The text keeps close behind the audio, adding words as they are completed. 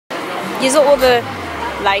These are all the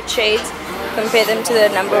light shades. Compare them to the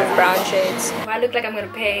number of brown shades. I look like I'm gonna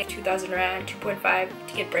pay 2,000 rand, 2.5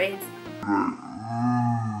 to get braids.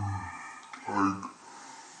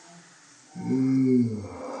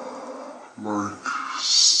 Like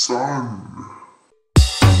sun.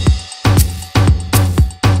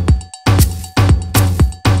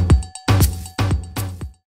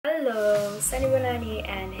 Hello, Sunny Banani,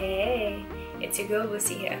 and hey, it's your girl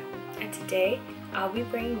Busi here, and today I'll be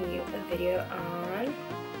bringing you a video on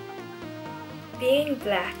being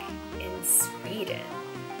black in Sweden.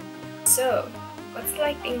 So, what's it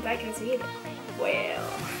like being black in Sweden? Well,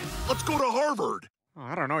 let's go to Harvard. Oh,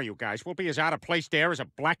 I don't know, you guys. We'll be as out of place there as a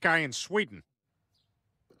black guy in Sweden.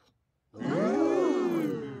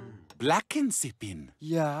 Blackensippen.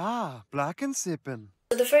 Yeah, blackensippen.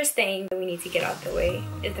 So the first thing that we need to get out the way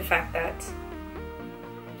is the fact that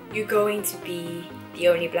you're going to be the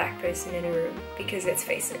only black person in a room, because let's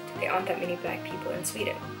face it, there aren't that many black people in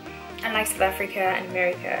Sweden. Unlike South Africa and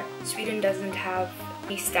America, Sweden doesn't have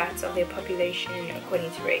any stats of their population according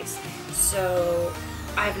to race. So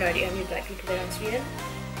I have no idea how many black people there are in Sweden,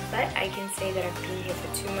 but I can say that I've been here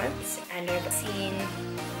for 2 months and I've seen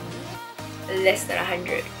less than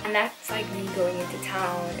 100. And that's like me going into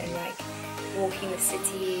town and like walking the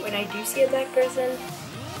city. When I do see a black person,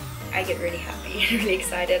 I get really happy and really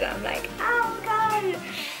excited. I'm like, oh god,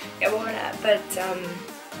 I wanna. But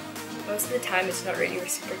most of the time it's not really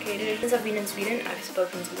reciprocated. Since I've been in Sweden, I've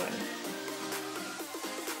spoken to one.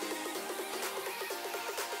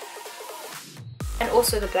 And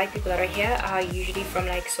also the black people that are here are usually from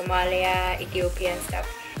like Somalia, Ethiopia and stuff.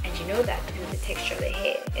 And you know that because of the texture of their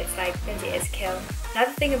hair. It's like eskel.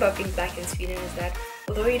 Another thing about being black in Sweden is that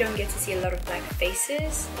although you don't get to see a lot of black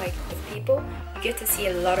faces, like with people, you get to see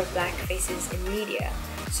a lot of black faces in media.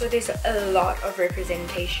 So there's a lot of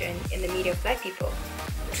representation in the media of black people.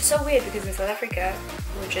 Which is so weird because in South Africa,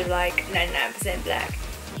 which is like 99% black,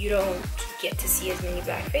 you don't get to see as many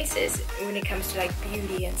black faces when it comes to like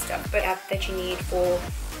beauty and stuff. But app that you need for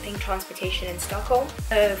transportation in Stockholm,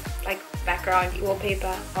 like background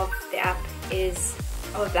wallpaper of the app is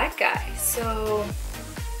of a black guy. So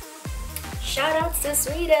shout outs to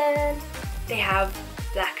Sweden. They have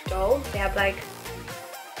black dolls. They have like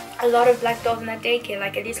a lot of black dolls in that daycare.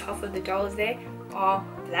 Like at least half of the dolls there are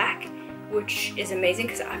black, which is amazing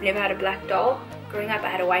because I've never had a black doll. Growing up I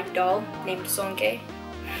had a white doll named Sonke.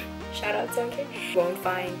 Shout out Sonke. You won't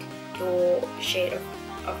find your shade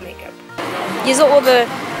of makeup. These are all the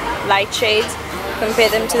light shades. Compare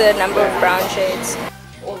them to the number of brown shades.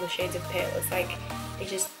 All the shades of pale. It's like they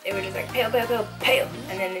were just like pale, pale, pale, pale.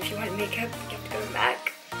 And then if you want makeup, you have to go to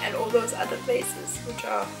MAC and all those other places, which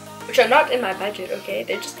are not in my budget. Okay,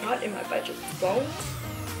 they're just not in my budget. You won't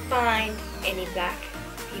find any black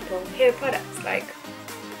people hair products. Like,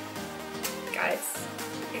 guys,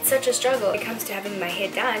 it's such a struggle. When it comes to having my hair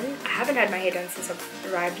done, I haven't had my hair done since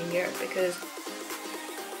I've arrived in Europe because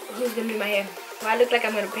who's gonna do my hair? Well, I look like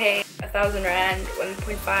I'm gonna pay 1,000 rand,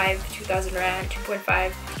 1.5, 2,000 rand,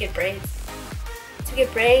 2.5 to get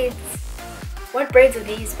braids. What braids are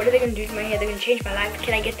these? What are they gonna do to my hair? They're gonna change my life.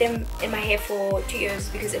 Can I get them in my hair for 2 years?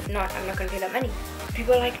 Because if not, I'm not gonna pay that money.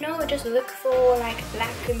 People are like, no, just look for like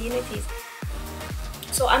black communities.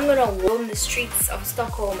 So I'm gonna roam the streets of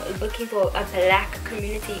Stockholm looking for a black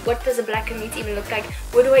community. What does a black community even look like?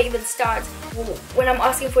 Where do I even start? When I'm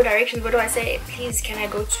asking for directions, what do I say? Please, can I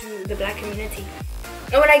go to the black community?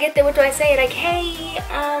 And when I get there, what do I say? Like, hey,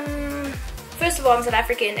 first of all, I'm South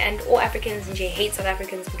African, and all Africans in J hate South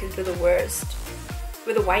Africans because we're the worst.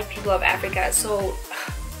 We're the white people of Africa. So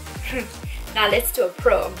now let's do a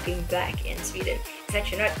pro of being black in Sweden. Is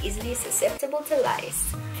that you're not easily susceptible to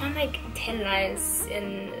lice. I found like 10 lice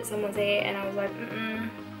in someone's hair and I was like,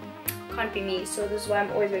 can't be me. So this is why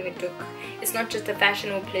I'm always wearing a duk. It's not just a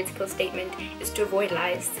fashion or political statement, it's to avoid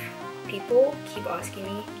lice. People keep asking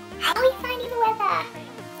me, how are you finding the weather?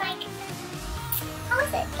 Like, how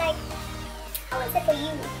is it? Like, how is it for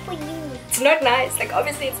you? It's not nice. Like,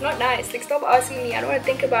 obviously it's not nice. Like, stop asking me. I don't want to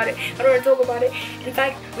think about it. I don't want to talk about it. In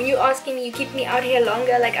fact, when you're asking me, you keep me out here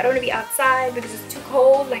longer. Like, I don't want to be outside because it's too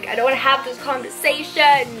cold. Like, I don't want to have this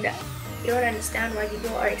conversation. You don't understand why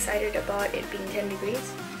people are excited about it being 10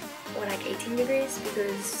 degrees or like 18 degrees,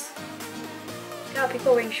 because now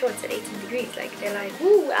people are wearing shorts at 18 degrees. Like, they're like,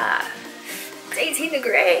 ooh, it's 18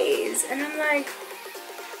 degrees. And I'm like,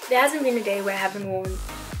 there hasn't been a day where I haven't worn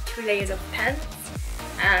 2 layers of pants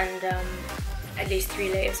and at least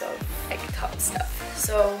 3 layers of like top stuff.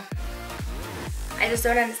 So I just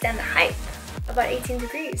don't understand the hype about 18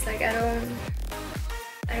 degrees. Like, I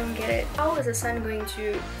don't get it. How is the sun going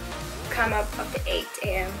to come up after 8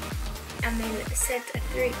 AM and then set at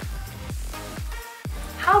 3?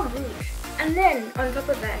 How rude. And then on top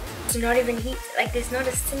of that, it's not even heat. Like there's not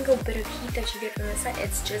a single bit of heat that you get from the sun.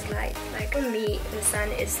 It's just light. Like for me, the sun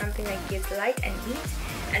is something that gives light and heat,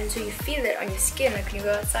 and so you feel it on your skin. Like when you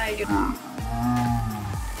go outside, you're like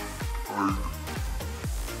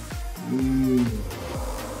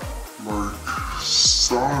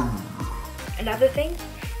sun. Another thing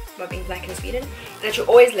about being black in Sweden is that you're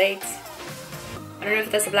always late. I don't know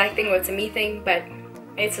if that's a black thing or it's a me thing, but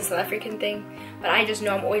it's a South African thing. But I just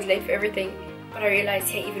know I'm always late for everything. But I realized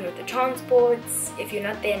here, even with the transports, if you're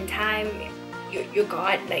not there in time, you're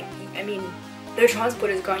gone. Like, I mean, the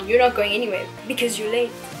transport is gone. You're not going anywhere because you're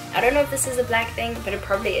late. I don't know if this is a black thing, but it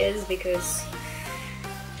probably is, because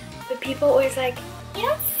the people always like, you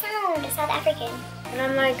don't sound South African. and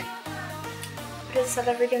I'm like, what does a South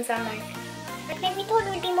African sound like? Like, maybe we thought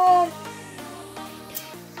it would be more,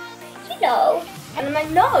 you know. And I'm like,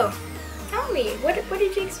 no, tell me, what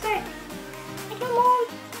did you expect? Like, we're more,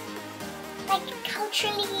 like,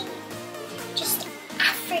 culturally just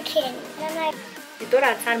African. And I'm like, You thought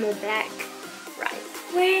I'd sound more black, right?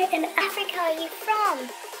 where in Africa are you from?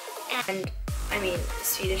 And I mean,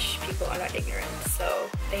 Swedish people are not ignorant, so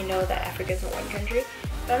they know that Africa is not one country.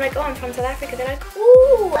 But I'm like, oh, I'm from South Africa. They're like,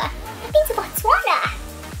 Ooh, I've been to Botswana.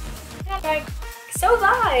 and I'm like, so have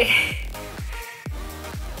I.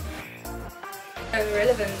 No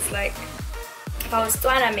relevance, like, if I was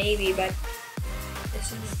Botswana maybe, but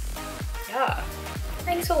this is, yeah.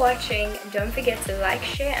 Thanks for watching. Don't forget to like,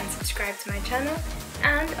 share, and subscribe to my channel.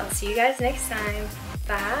 And I'll see you guys next time.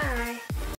 Bye.